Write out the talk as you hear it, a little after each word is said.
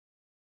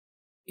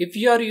If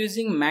you are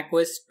using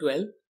macOS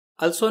 12,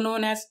 also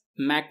known as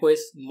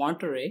macOS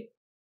Monterey,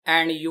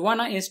 and you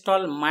wanna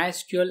install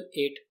MySQL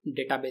 8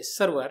 database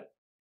server,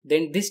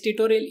 then this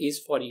tutorial is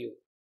for you.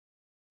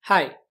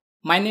 Hi,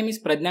 my name is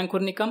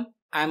Kurnikam.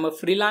 I am a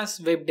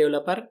freelance web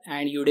developer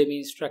and Udemy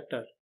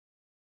instructor.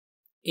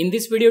 In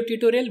this video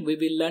tutorial, we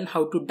will learn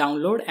how to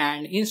download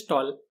and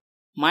install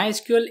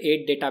MySQL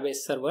 8 database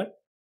server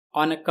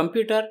on a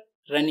computer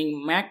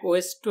running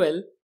macOS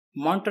 12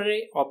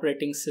 Monterey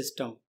operating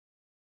system.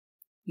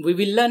 We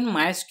will learn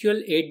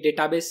MySQL 8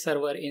 database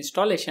server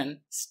installation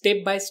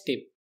step by step.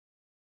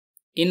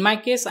 In my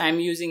case, I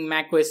am using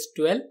macOS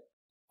 12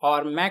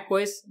 or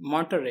macOS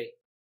Monterey.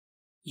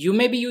 You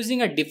may be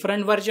using a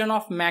different version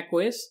of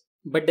macOS,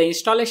 but the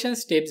installation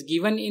steps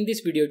given in this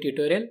video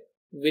tutorial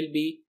will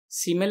be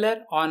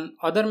similar on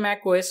other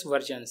macOS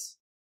versions.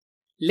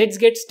 Let's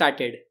get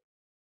started.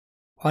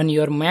 On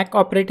your Mac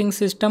operating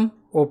system,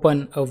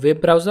 open a web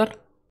browser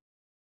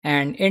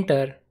and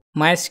enter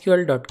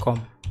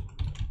mysql.com.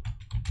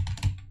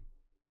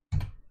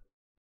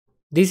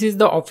 This is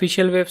the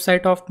official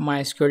website of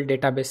MySQL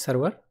database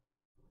server.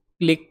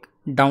 Click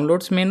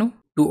Downloads menu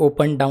to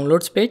open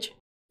Downloads page.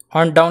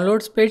 On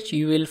Downloads page,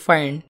 you will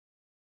find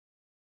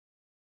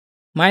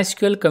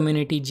MySQL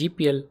Community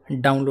GPL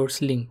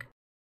Downloads link.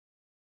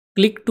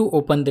 Click to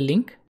open the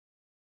link.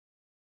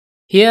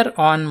 Here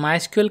on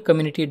MySQL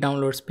Community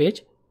Downloads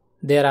page,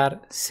 there are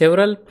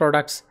several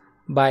products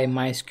by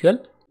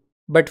MySQL,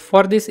 but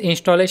for this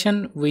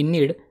installation, we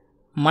need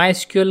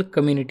MySQL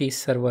Community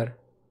Server.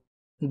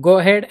 Go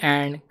ahead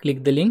and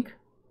click the link.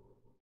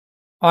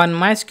 On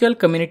MySQL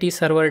Community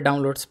Server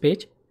downloads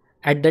page,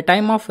 at the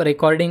time of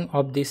recording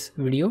of this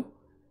video,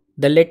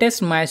 the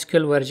latest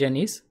MySQL version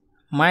is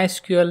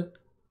MySQL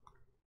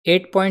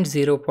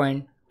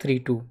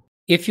 8.0.32.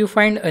 If you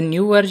find a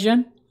new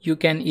version, you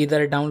can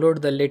either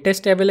download the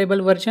latest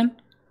available version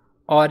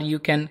or you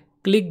can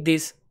click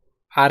this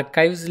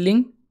archives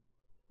link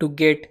to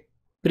get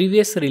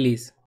previous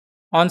release.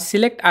 On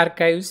select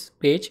archives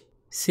page,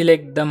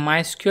 select the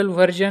MySQL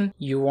version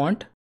you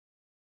want,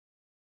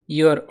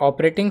 your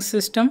operating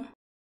system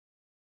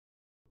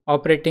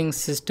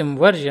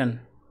version,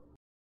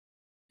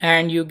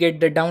 and you get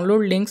the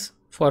download links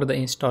for the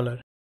installer.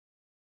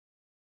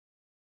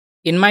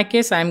 In my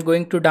case, I am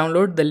going to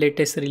download the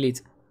latest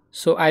release.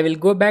 So I will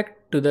go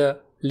back to the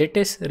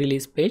latest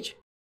release page.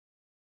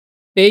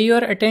 Pay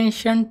your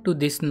attention to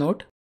this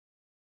note.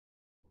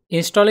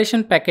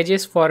 Installation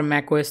packages for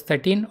macOS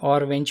 13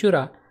 or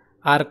Ventura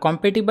are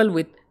compatible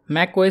with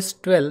macOS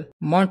 12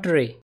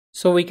 Monterey,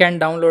 so we can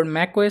download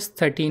macOS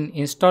 13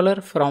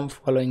 installer from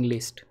following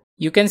list.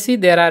 You can see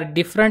there are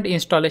different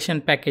installation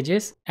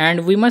packages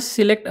and we must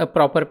select a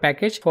proper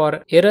package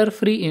for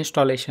error-free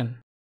installation.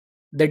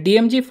 The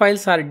DMG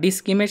files are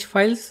disk image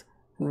files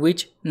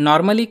which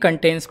normally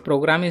contains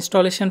program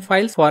installation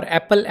files for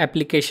Apple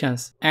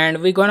applications,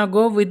 and we're gonna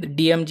go with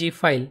DMG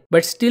file,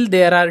 but still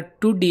there are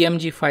two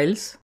DMG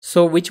files,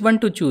 so which one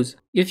to choose?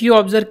 If you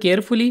observe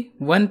carefully,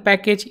 one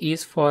package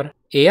is for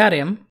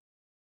ARM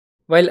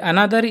while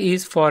another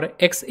is for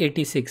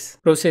x86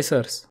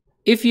 processors.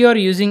 If you are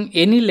using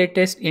any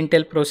latest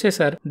Intel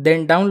processor,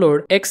 then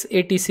download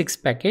x86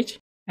 package,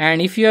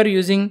 and if you are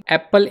using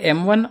Apple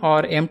M1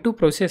 or M2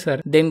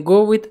 processor, then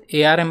go with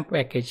ARM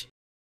package.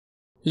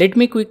 Let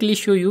me quickly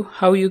show you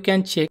how you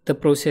can check the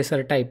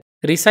processor type.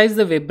 Resize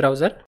the web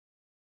browser.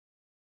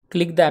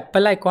 Click the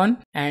Apple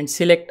icon and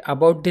select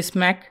About this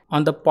Mac.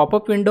 On the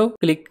pop-up window,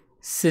 click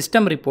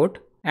System Report,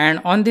 and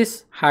on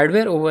this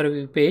hardware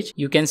overview page,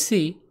 you can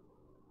see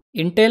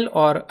Intel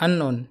or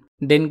unknown.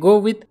 Then go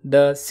with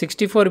the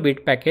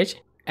 64-bit package,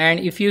 and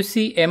if you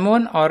see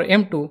M1 or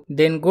M2,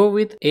 then go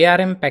with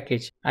ARM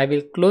package. I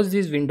will close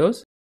these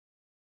windows.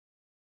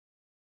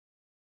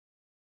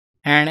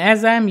 And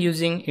as I am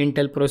using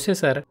Intel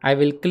processor, I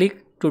will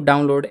click to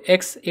download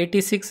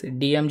x86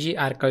 DMG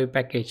archive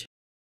package.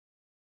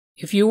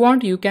 If you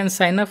want, you can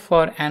sign up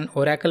for an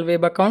Oracle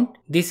web account.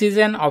 This is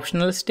an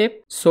optional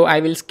step, so I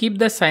will skip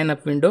the sign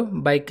up window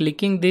by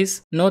clicking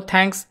this "No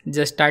thanks,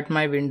 just start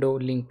my window"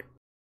 link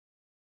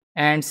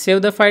and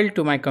save the file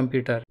to my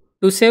computer.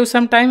 To save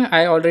some time,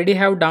 I already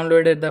have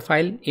downloaded the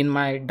file in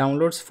my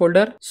downloads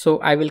folder, so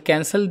I will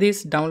cancel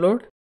this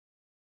download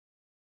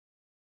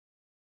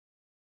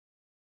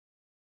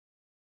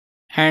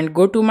and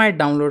go to my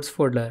downloads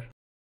folder.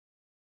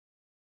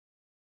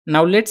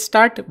 Now let's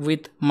start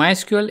with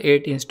MySQL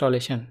 8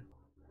 installation.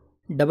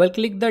 Double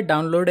click the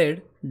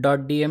downloaded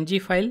 .dmg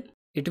file.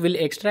 It will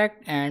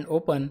extract and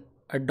open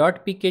a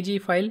 .pkg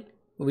file,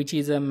 which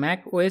is a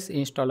macOS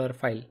installer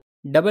file.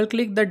 Double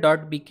click the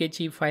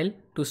 .pkg file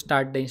to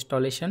start the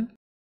installation.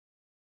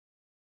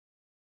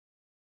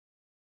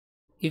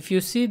 If you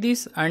see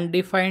this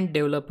undefined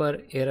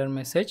developer error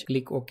message,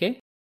 click OK.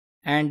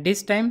 And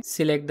this time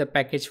select the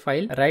package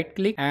file, right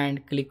click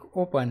and click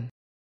Open.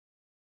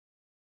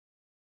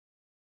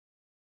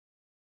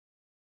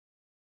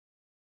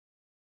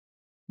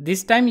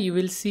 This time you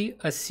will see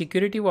a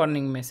security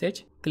warning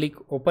message. Click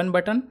Open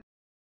button.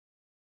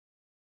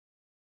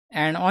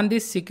 And on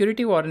this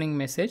security warning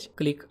message,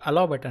 click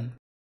Allow button.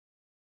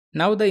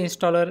 Now the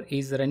installer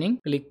is running.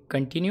 Click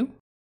continue.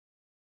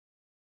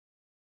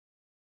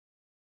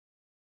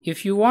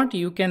 If you want,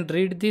 you can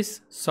read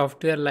this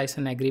software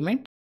license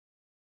agreement.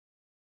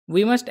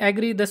 We must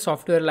agree the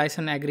software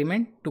license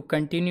agreement to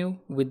continue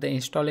with the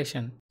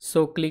installation.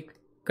 So click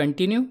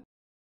continue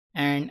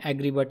and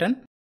agree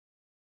button.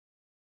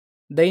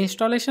 The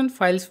installation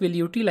files will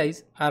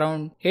utilize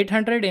around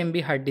 800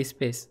 MB hard disk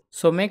space.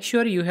 So make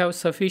sure you have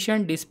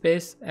sufficient disk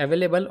space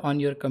available on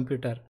your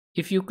computer.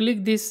 If you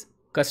click this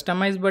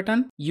customize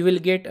button, you will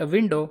get a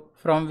window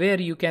from where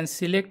you can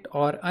select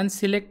or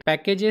unselect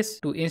packages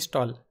to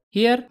install.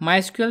 Here,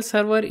 MySQL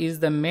Server is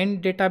the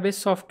main database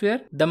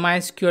software. The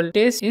MySQL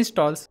test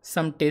installs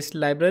some test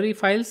library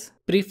files.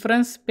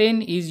 Preference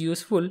pane is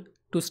useful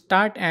to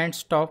start and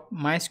stop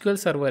MySQL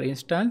Server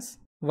instance,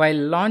 while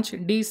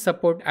launchd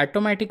support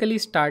automatically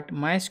start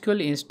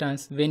MySQL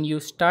instance when you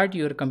start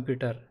your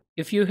computer.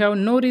 If you have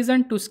no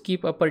reason to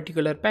skip a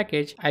particular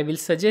package, I will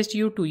suggest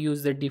you to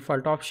use the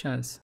default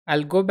options.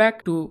 I'll go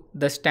back to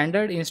the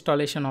standard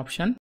installation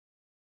option.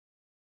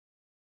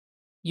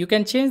 You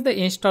can change the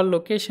install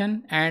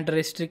location and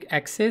restrict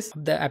access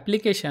of the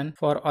application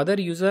for other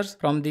users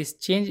from this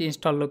change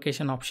install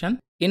location option.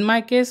 In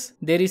my case,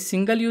 there is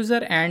single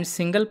user and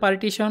single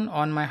partition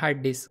on my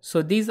hard disk,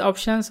 so these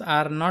options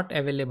are not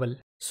available.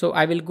 So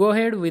I will go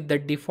ahead with the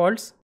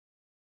defaults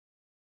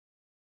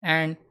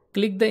and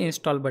click the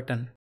install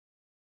button.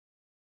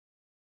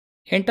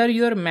 Enter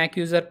your Mac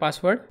user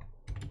password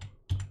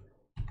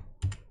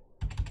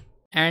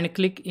and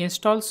click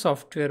install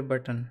software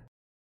button.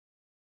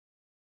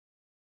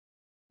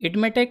 It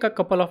may take a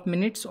couple of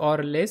minutes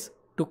or less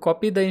to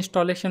copy the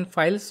installation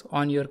files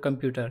on your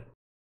computer.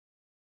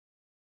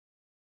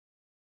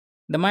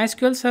 The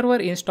MySQL Server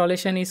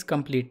installation is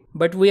complete,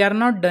 but we are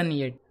not done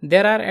yet.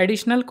 There are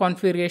additional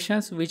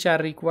configurations which are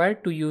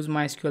required to use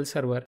MySQL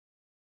Server.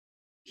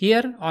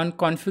 Here on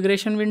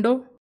configuration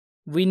window,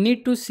 we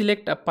need to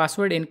select a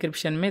password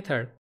encryption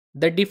method.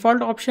 The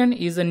default option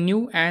is a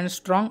new and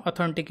strong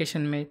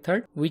authentication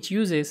method which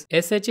uses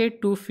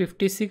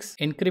SHA-256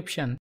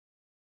 encryption.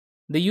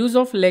 The use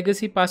of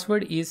legacy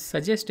password is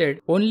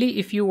suggested only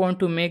if you want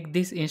to make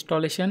this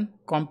installation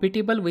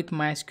compatible with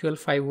MySQL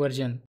 5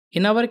 version.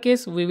 In our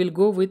case, we will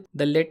go with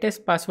the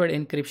latest password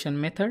encryption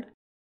method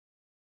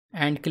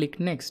and click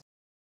next.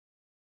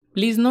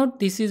 Please note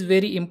this is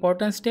very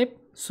important step,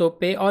 so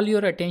pay all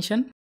your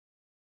attention.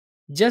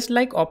 Just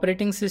like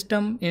operating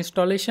system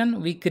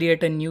installation, we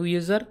create a new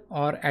user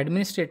or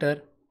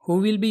administrator who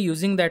will be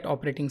using that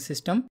operating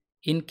system.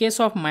 In case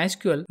of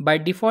MySQL, by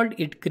default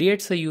it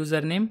creates a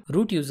username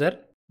root user.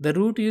 The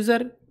root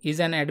user is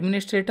an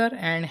administrator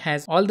and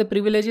has all the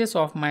privileges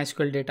of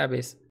MySQL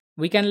database.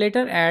 We can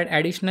later add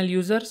additional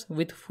users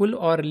with full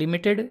or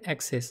limited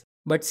access.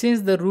 But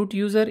since the root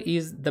user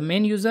is the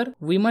main user,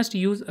 we must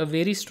use a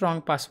very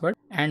strong password,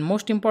 and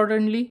most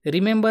importantly,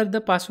 remember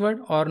the password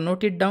or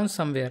note it down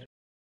somewhere.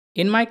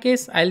 In my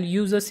case, I'll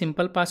use a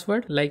simple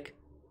password like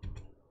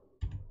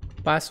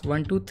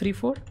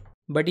pass1234.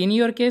 But in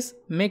your case,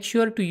 make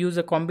sure to use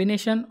a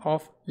combination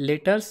of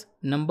letters,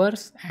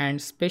 numbers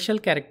and special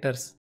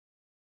characters.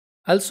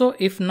 Also,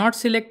 if not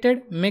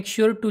selected, make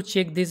sure to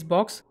check this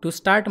box to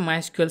start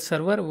MySQL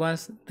Server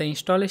once the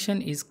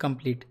installation is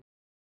complete.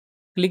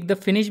 Click the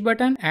finish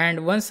button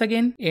and once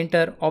again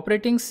enter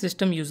operating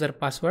system user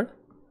password.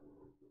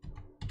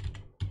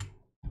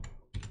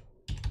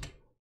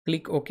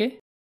 Click OK.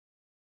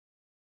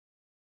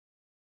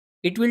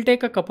 It will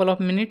take a couple of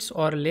minutes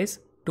or less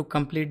to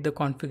complete the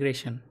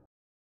configuration.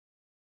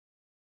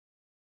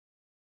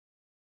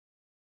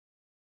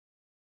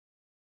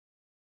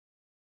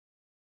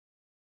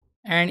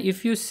 And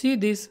if you see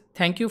this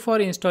 "Thank you for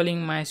installing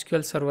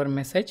MySQL Server"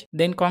 message,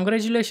 then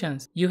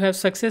congratulations, you have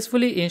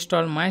successfully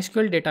installed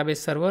MySQL database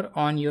server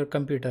on your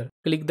computer.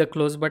 Click the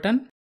close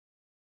button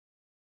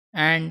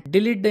and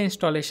delete the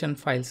installation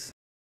files.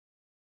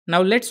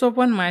 Now let's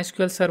open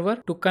MySQL Server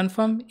to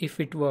confirm if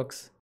it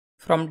works.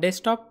 From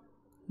desktop,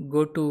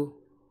 go to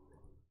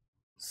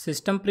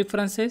System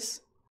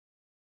Preferences.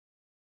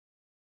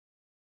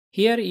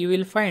 Here you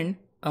will find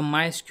a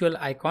MySQL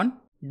icon.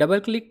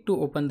 Double click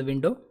to open the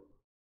window.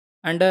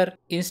 Under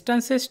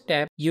Instances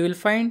tab, you will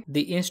find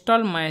the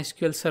Install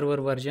MySQL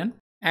Server version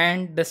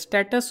and the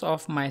status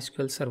of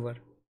MySQL Server.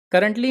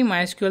 Currently,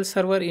 MySQL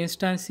Server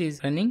instance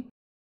is running.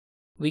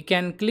 We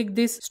can click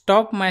this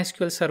Stop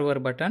MySQL Server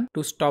button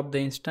to stop the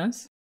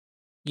instance.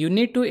 You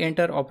need to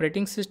enter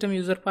operating system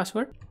user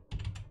password.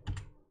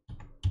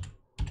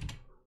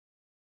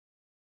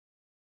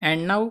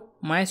 And now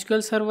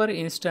MySQL Server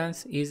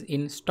instance is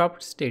in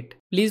stopped state.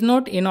 Please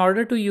note, in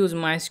order to use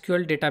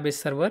MySQL database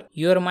server,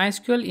 your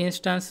MySQL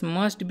instance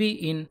must be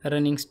in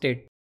running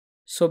state.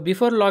 So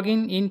before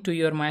logging into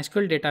your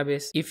MySQL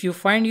database, if you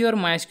find your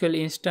MySQL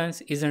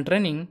instance isn't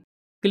running,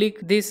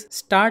 click this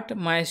Start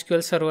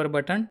MySQL Server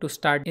button to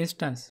start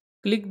instance.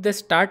 Click the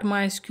Start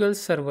MySQL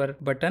Server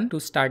button to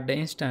start the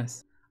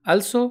instance.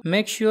 Also,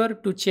 make sure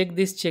to check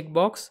this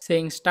checkbox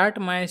saying Start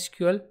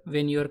MySQL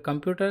when your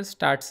computer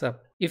starts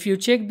up. If you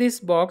check this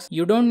box,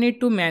 you don't need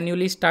to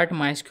manually start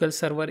MySQL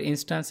Server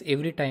instance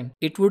every time.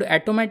 It would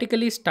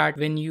automatically start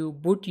when you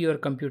boot your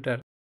computer.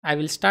 I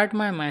will start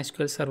my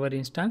MySQL Server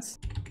instance.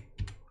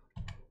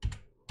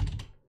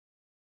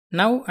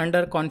 Now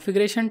under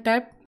Configuration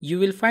tab, you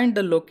will find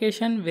the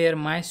location where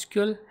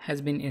MySQL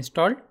has been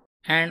installed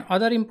and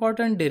other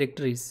important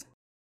directories.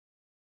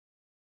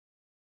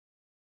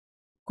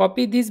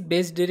 Copy this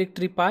base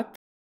directory path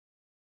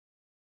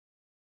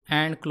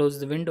and close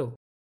the window.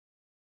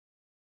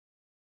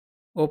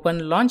 Open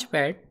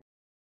Launchpad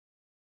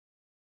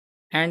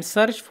and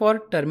search for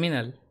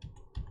terminal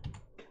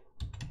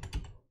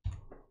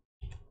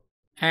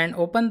and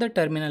open the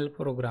terminal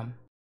program.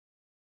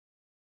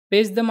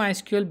 Paste the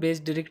MySQL base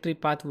directory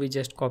path we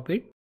just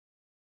copied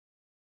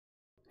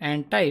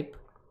and type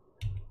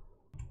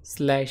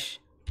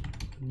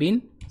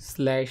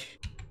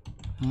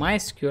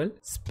 /bin/MySQL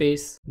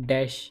space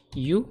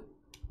 -u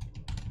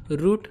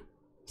root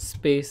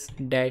space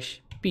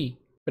 -p.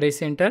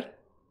 Press enter.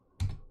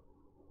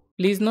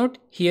 Please note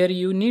here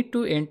you need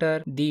to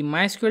enter the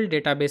MySQL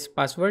database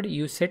password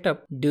you set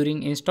up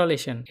during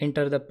installation.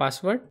 Enter the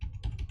password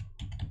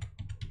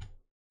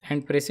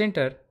and press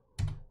enter.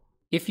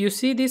 If you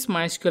see this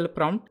MySQL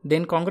prompt,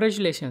 then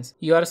congratulations,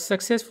 you are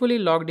successfully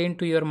logged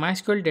into your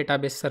MySQL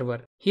database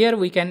server. Here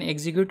we can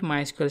execute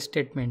MySQL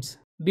statements.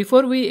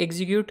 Before we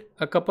execute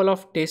a couple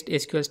of test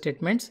SQL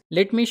statements,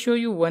 let me show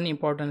you one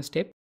important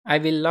step. I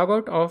will log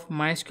out of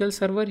MySQL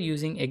server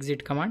using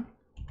exit command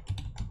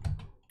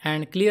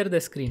and clear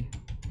the screen.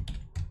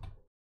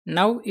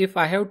 Now if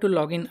I have to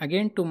log in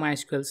again to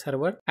MySQL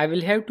server, I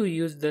will have to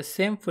use the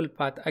same full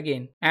path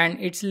again, and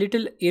it's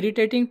little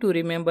irritating to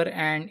remember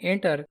and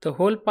enter the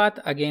whole path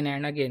again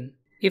and again.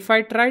 If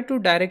I try to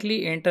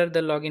directly enter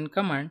the login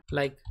command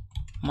like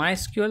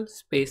MySQL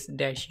space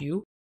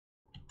 -u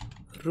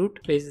root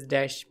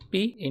space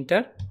 -p,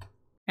 enter,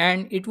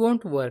 and it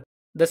won't work.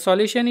 The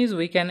solution is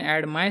we can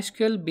add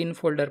MySQL bin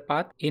folder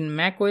path in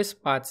MacOS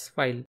paths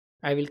file.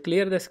 I will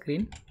clear the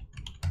screen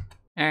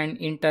and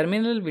in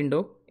terminal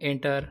window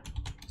enter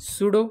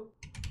sudo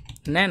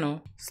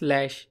nano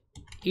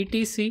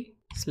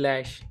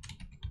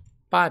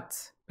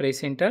 /etc/paths.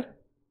 Press enter.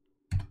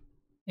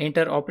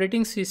 Enter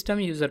operating system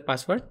user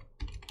password.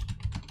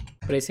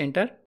 Press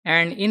enter.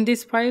 And in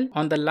this file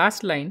on the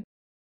last line,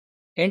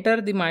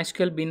 enter the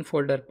MySQL bin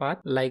folder path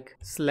like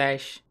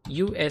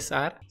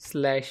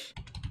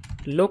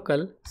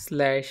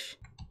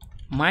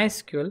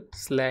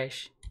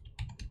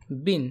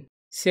 /usr/local/mysql/bin.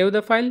 Save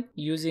the file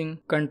using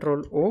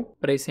Ctrl O,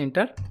 press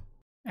enter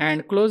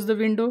and close the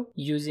window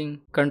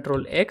using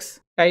Ctrl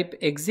X, type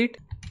exit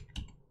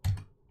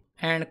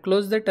and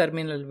close the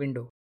terminal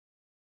window.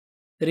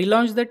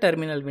 Relaunch the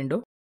terminal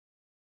window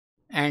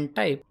and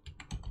type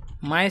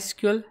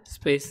MySQL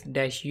space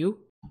 -u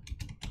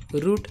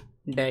root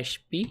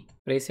 -p,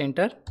 press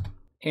enter,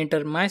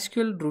 enter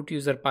MySQL root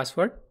user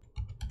password,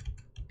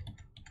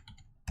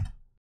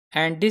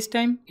 and this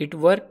time it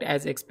worked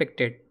as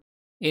expected.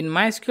 In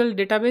MySQL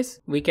database,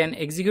 we can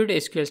execute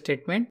SQL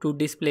statement to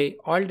display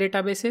all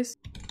databases,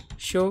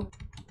 show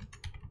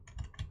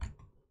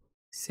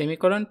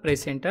semicolon,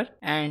 press enter,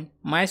 and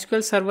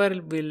MySQL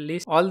server will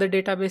list all the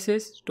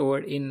databases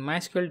stored in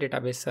MySQL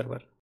database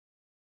server.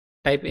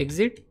 Type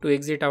exit to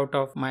exit out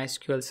of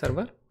MySQL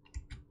server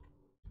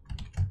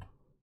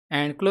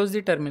and close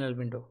the terminal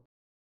window.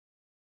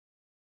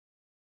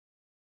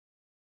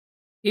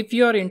 If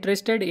you are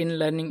interested in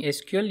learning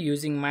SQL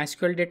using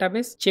MySQL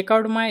database, check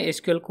out my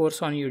SQL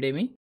course on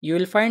Udemy. You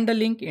will find the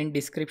link in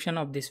description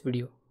of this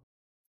video.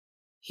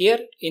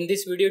 Here in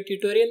this video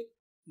tutorial,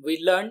 we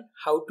learned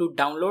how to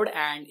download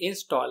and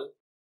install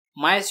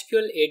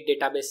MySQL 8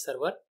 database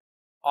server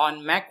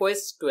on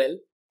macOS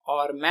 12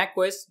 or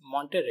macOS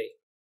Monterey.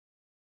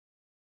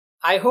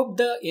 I hope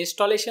the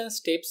installation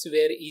steps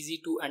were easy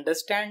to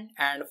understand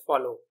and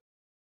follow.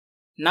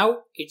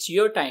 Now it's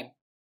your time.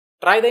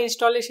 Try the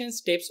installation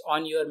steps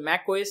on your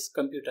macOS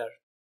computer.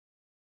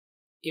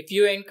 If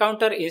you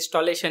encounter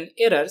installation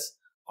errors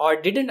or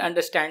didn't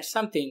understand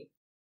something,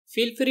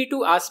 feel free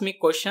to ask me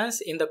questions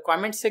in the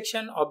comment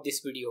section of this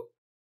video.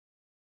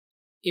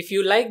 If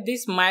you like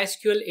this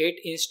MySQL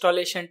 8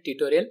 installation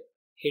tutorial,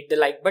 hit the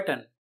like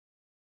button.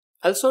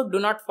 Also, do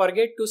not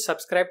forget to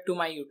subscribe to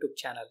my YouTube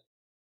channel.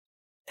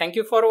 Thank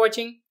you for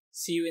watching.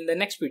 See you in the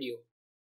next video.